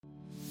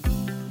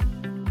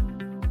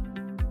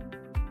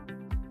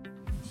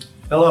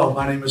Hello,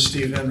 my name is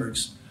Steve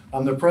Hendrix.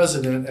 I'm the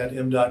president at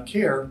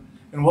m.Care,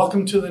 and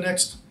welcome to the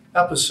next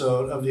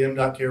episode of the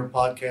m.Care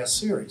podcast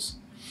series.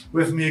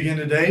 With me again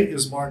today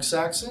is Mark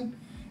Saxon.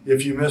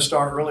 If you missed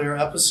our earlier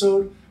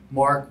episode,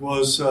 Mark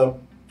was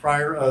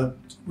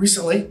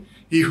recently,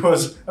 he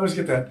was,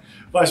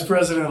 Vice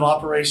President of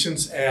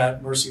Operations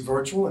at Mercy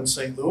Virtual in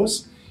St.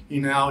 Louis. He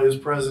now is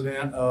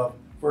President of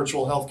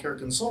Virtual Healthcare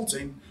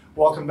Consulting.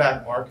 Welcome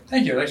back, Mark.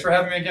 Thank you. Thanks for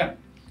having me again.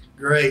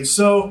 Great.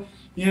 So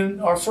in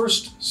our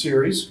first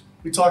series,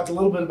 we talked a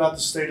little bit about the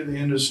state of the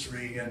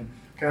industry and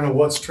kind of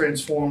what's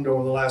transformed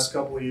over the last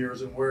couple of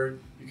years and where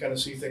you kind of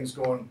see things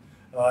going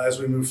as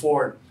we move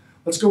forward.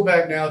 Let's go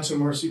back now to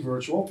Mercy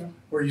Virtual,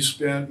 where you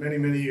spent many,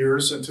 many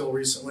years until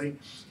recently,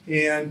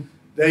 and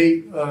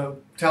they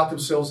tout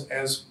themselves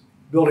as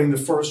building the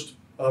first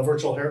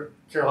virtual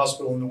care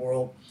hospital in the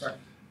world. Right.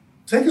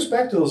 Take us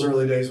back to those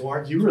early days,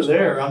 Mark. You were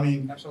there. I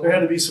mean, Absolutely. There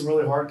had to be some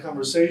really hard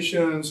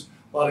conversations,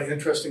 a lot of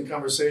interesting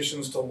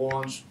conversations to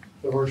launch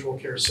the Virtual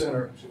Care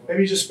Center.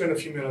 Maybe just spend a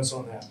few minutes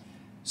on that.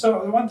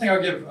 So the one thing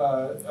I'll give,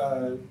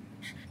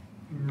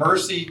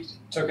 Mercy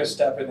took a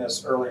step in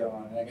this early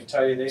on. And I can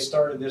tell you they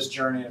started this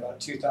journey in about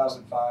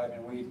 2005,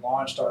 and we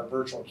launched our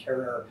virtual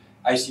care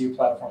ICU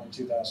platform in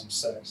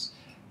 2006.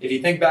 If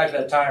you think back to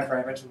that time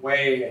frame, it's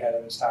way ahead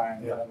of its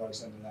time when I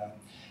looks into that.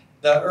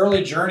 The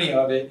early journey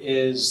of it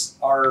is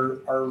our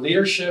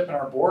leadership and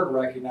our board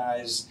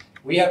recognize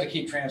we have to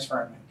keep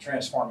transforming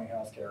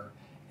healthcare.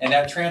 And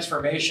that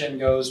transformation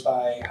goes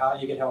by how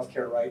you get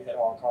healthcare right at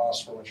all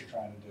costs for what you're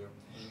trying to do.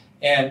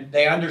 And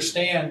they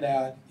understand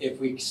that if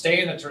we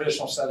stay in the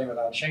traditional setting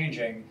without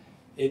changing,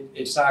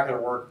 it's not going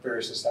to work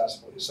very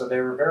successfully. So they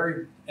were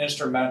very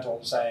instrumental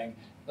in saying,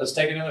 let's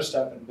take another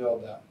step and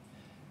build that.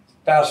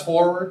 Fast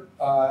forward,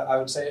 I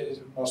would say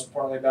most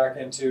importantly back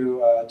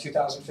into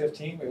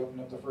 2015, we opened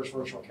up the first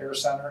virtual care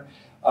center.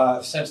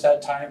 Since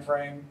that time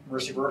frame,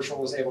 Mercy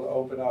Virtual was able to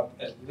open up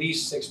at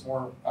least 6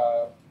 more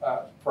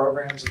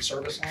programs and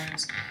service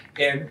lines.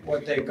 And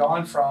what they've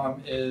gone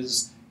from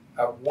is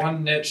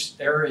one niche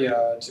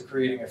area to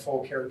creating a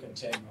full care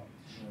continuum.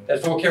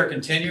 That full care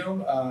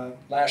continuum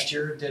last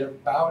year did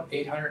about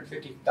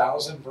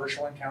 850,000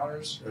 virtual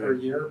encounters per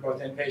year,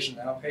 both inpatient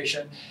and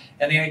outpatient.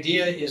 And the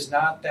idea is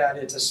not that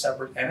it's a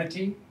separate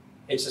entity,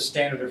 it's a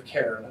standard of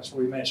care. That's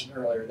what we mentioned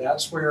earlier.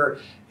 That's where,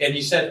 and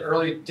you said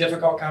early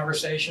difficult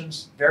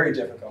conversations, very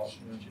difficult.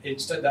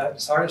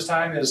 The hardest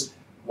time is,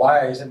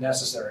 why is it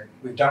necessary?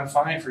 We've done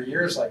fine for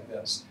years like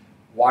this.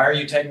 Why are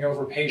you taking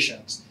over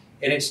patients?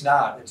 And it's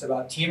not. It's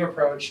about team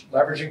approach,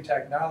 leveraging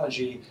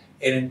technology,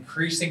 and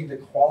increasing the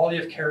quality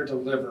of care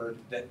delivered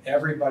that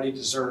everybody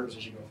deserves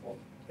as you go forward.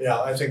 Yeah,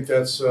 I think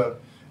that's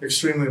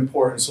extremely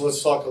important. So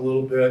let's talk a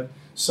little bit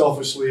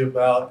selfishly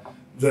about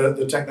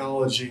the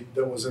technology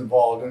that was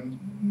involved.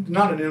 And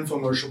not an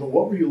infomercial, but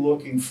what were you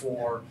looking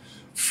for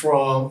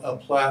from a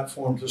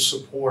platform to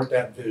support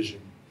that vision?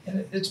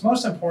 And it's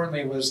most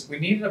importantly was we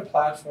needed a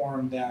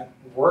platform that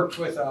worked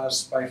with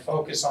us by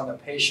focus on the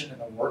patient and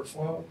the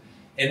workflow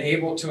and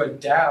able to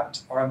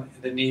adapt on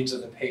the needs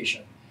of the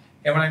patient.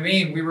 And what I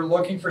mean, we were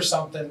looking for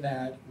something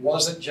that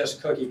wasn't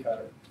just cookie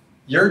cutter.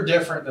 You're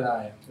different than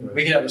I am. Right.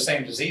 We could have the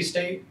same disease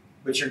state,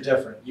 but you're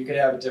different. You could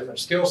have a different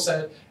skill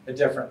set, a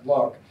different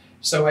look.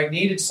 So I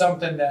needed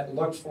something that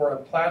looked for a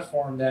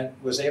platform that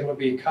was able to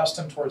be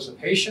custom towards the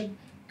patient,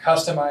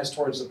 customized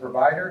towards the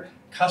provider,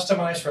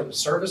 customized for the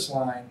service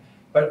line,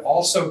 but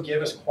also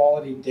give us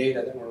quality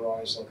data that we're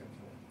always looking for.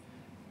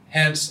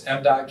 Hence,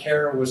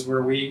 m.Care was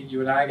where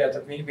you and I got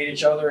to meet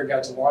each other and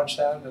got to launch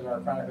that as our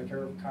chronic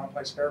care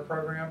complex care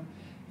program.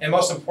 And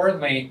most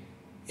importantly,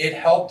 it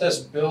helped us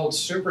build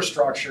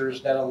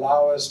superstructures that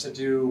allow us to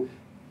do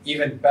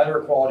even better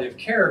quality of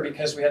care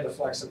because we had the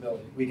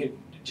flexibility. We could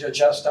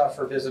adjust stuff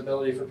for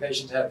visibility for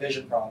patients that have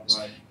vision problems.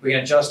 Right. We can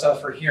adjust stuff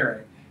for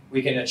hearing.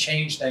 We can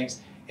change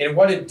things. And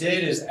what it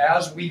did is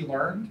as we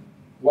learned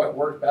what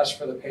worked best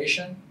for the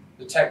patient,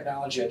 the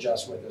technology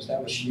adjusts with us.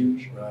 That was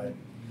huge. Right.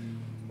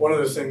 One of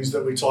the things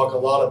that we talk a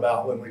lot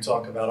about when we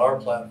talk about our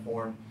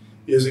platform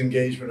is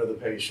engagement of the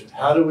patient.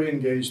 How do we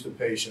engage the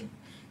patient?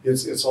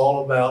 It's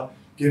all about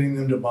getting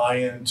them to buy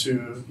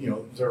into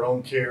their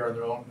own care and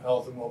their own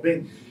health and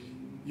well-being.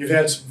 You've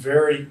had some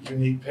very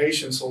unique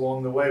patients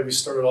along the way. We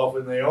started off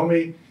with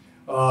Naomi.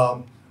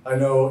 I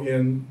know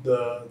in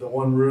the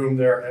one room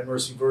there at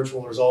Mercy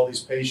Virtual, there's all these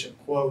patient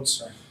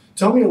quotes. Right.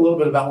 Tell me a little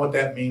bit about what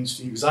that means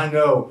to you, because I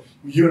know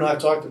you and I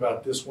have talked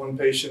about this one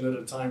patient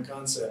at a time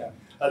concept. Yeah.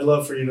 I'd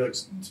love for you to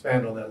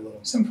expand on that a little.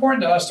 It's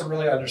important to us to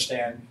really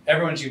understand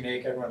everyone's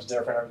unique, everyone's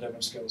different, have a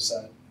different skill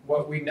set.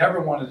 What we never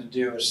wanted to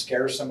do is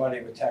scare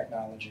somebody with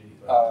technology.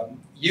 Right.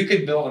 You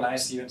could build an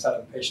ICU inside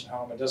of a patient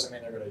home. It doesn't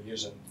mean they're going to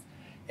use it.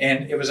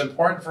 And it was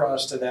important for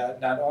us that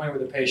not only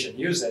would the patient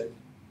use it,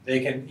 they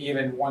can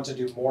even want to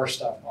do more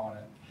stuff on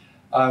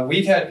it.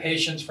 We've had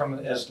patients from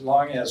as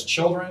long as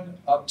children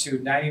up to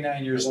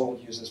 99 years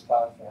old use this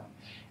platform.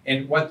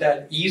 And what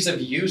that ease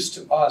of use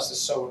to us is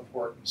so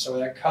important. So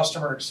that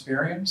customer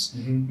experience,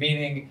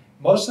 meaning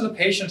most of the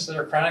patients that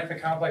are chronically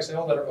complex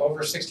ill that are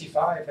over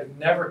 65 have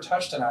never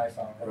touched an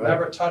iPhone, have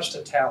never touched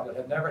a tablet,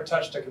 have never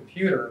touched a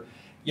computer,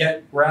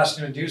 yet we're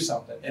asking them to do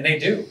something, and they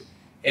do.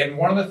 And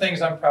one of the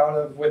things I'm proud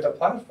of with the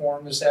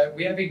platform is that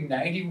we have a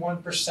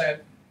 91%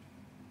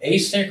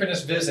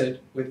 asynchronous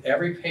visit with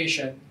every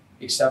patient,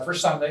 except for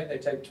Sunday. They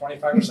take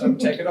 25% of them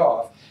take it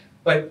off.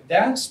 But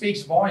that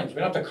speaks volumes.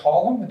 We don't have to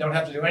call them. We don't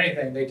have to do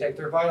anything. They take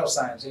their vital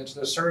signs, answer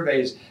the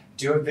surveys,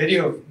 do a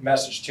video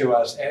message to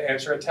us,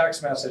 answer a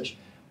text message,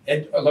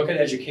 and look at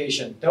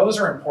education. Those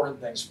are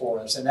important things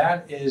for us. And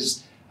that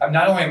is,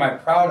 not only am I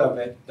proud of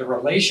it, the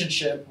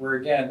relationship where,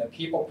 again, the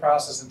people,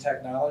 process, and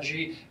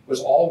technology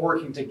was all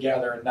working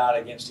together and not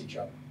against each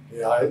other.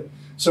 Yeah,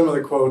 some of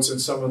the quotes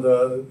and some of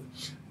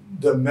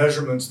the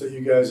measurements that you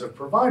guys have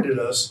provided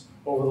us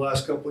over the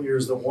last couple of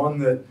years, the one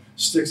that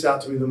sticks out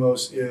to me the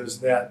most is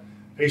that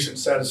patient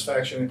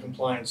satisfaction and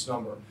compliance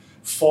number,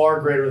 far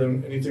greater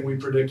than anything we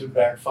predicted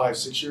back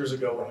 5-6 years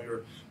ago when we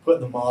were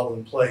putting the model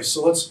in place.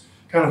 So let's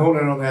kind of hone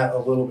in on that a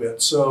little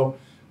bit. So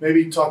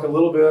maybe talk a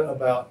little bit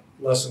about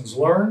lessons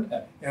learned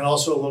and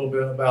also a little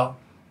bit about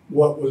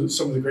what was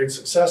some of the great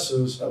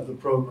successes of the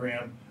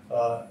program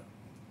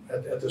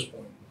at this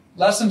point.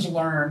 Lessons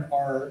learned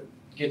are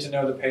get to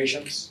know the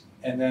patients,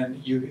 and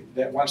then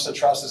that once the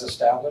trust is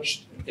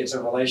established, it's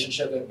a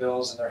relationship that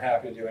builds and they're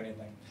happy to do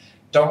anything.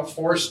 Don't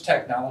force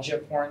technology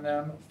upon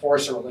them,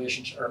 force a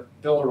relationship or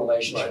build a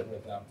relationship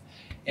with them.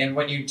 And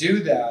when you do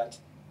that,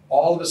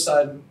 all of a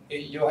sudden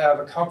you'll have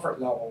a comfort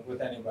level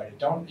with anybody.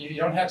 You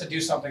don't have to do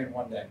something in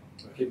one day.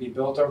 It could be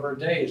built over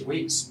days,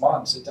 weeks,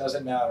 months, it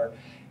doesn't matter.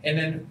 And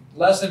then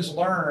lessons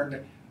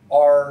learned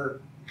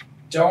are,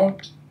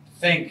 don't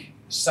think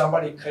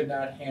somebody could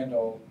not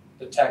handle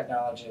the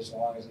technology as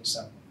long as it's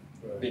simple.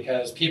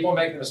 Because people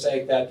make the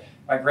mistake that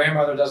my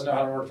grandmother doesn't know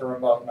how to work the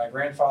remote, my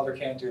grandfather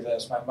can't do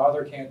this, my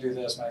mother can't do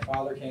this, my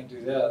father can't do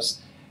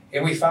this.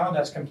 And we found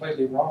that's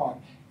completely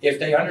wrong. If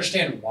they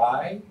understand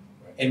why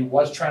and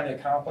what's trying to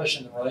accomplish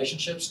in the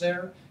relationships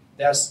there,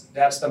 that's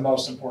the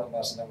most important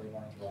lesson that we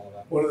learned through all of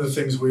that. One of the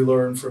things we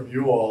learned from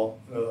you all,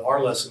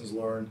 our lessons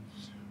learned,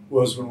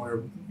 was when we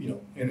were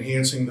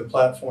enhancing the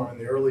platform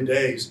in the early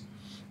days,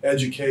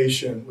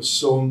 education was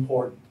so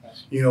important.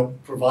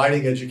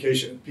 Providing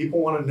education. People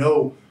want to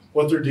know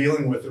what they're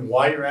dealing with and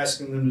why you're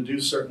asking them to do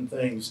certain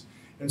things.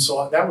 And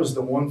so that was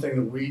the one thing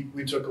that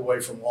we took away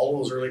from all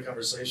those early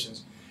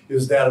conversations,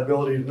 is that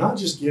ability to not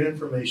just get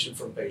information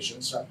from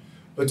patients,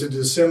 but to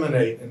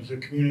disseminate and to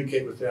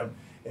communicate with them.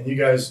 And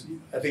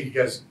I think you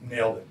guys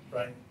nailed it,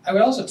 right? I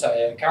would also tell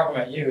you, and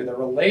compliment you, the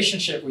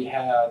relationship we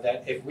have,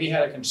 that if we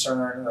had a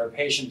concern or a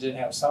patient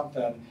didn't have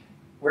something,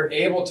 we're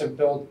able to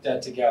build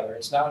that together.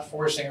 It's not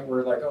forcing it.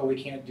 We're like, oh,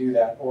 we can't do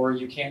that, or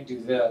you can't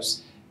do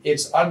this.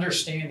 It's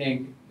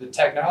understanding the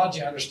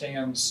technology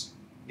understands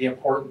the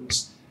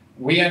importance.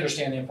 We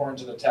understand the importance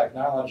of the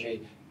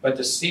technology, but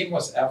the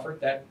seamless effort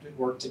that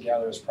work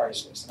together is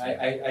priceless. And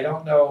I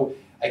don't know,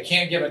 I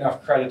can't give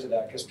enough credit to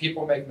that, because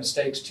people make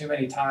mistakes too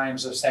many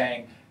times of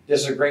saying, this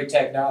is a great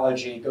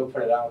technology, go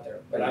put it out there.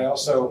 But I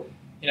also,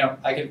 we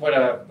can put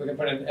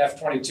an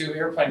F-22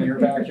 airplane in your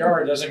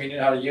backyard, doesn't mean you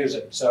know how to use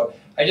it. So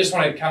I just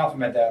wanted to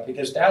compliment that,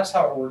 because that's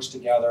how it works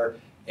together.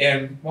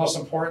 And most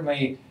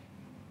importantly,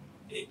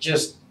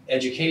 just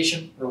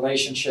education,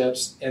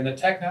 relationships, and the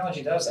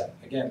technology does that.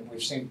 Again,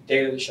 we've seen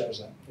data that shows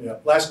that. Yeah.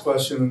 Last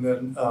question,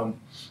 and then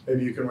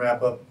maybe you can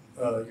wrap up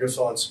your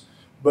thoughts.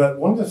 But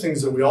one of the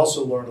things that we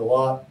also learned a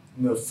lot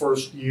in the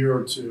first year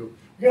or two,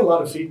 we got a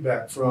lot of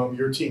feedback from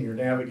your team, your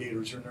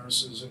navigators, your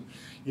nurses, and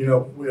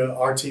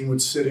our team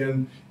would sit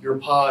in your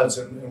pods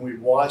and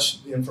we'd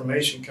watch the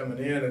information coming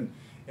in,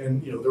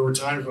 and there were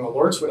times when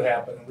alerts would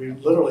happen, and we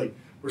literally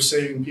were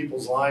saving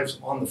people's lives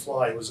on the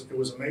fly. It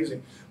was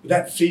amazing. But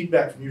that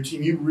feedback from your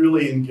team, you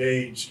really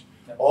engaged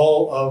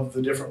all of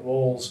the different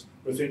roles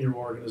within your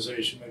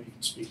organization. Maybe you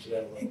can speak to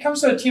that a little. It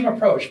comes to a team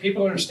approach.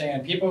 People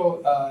understand. People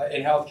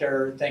in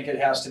healthcare think it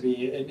has to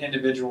be an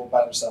individual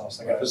by themselves,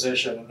 like a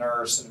physician, a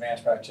nurse, an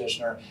advanced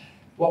practitioner.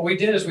 What we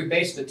did is we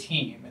based a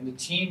team, and the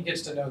team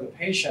gets to know the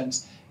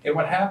patients. And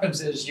what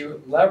happens is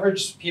you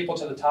leverage people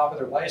to the top of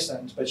their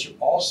license, but you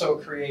also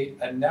create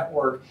a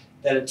network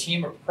that a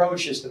team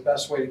approach is the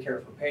best way to care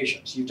for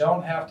patients. You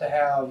don't have to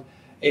have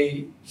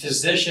a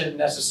physician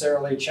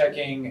necessarily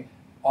checking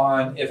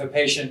on if a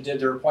patient did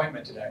their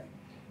appointment today.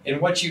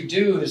 And what you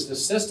do is the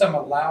system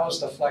allows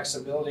the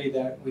flexibility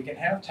that we can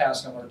have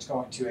task alerts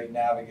going to a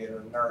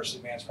navigator, a nurse,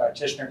 advanced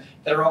practitioner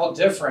that are all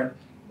different,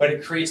 but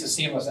it creates a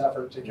seamless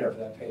effort to care for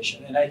that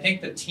patient. And I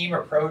think the team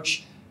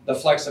approach, the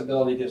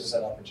flexibility gives us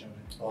that opportunity.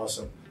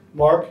 Awesome.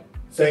 Mark,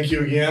 thank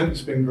you again.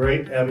 It's been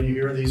great having you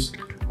here these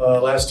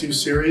last two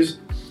series.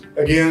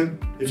 Again,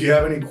 if you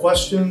have any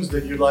questions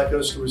that you'd like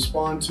us to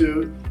respond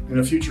to in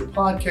a future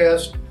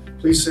podcast,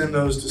 please send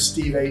those to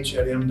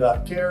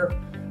steveh@m.care.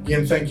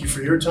 Again, thank you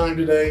for your time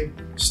today.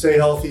 Stay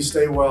healthy,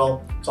 stay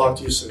well. Talk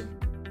to you soon.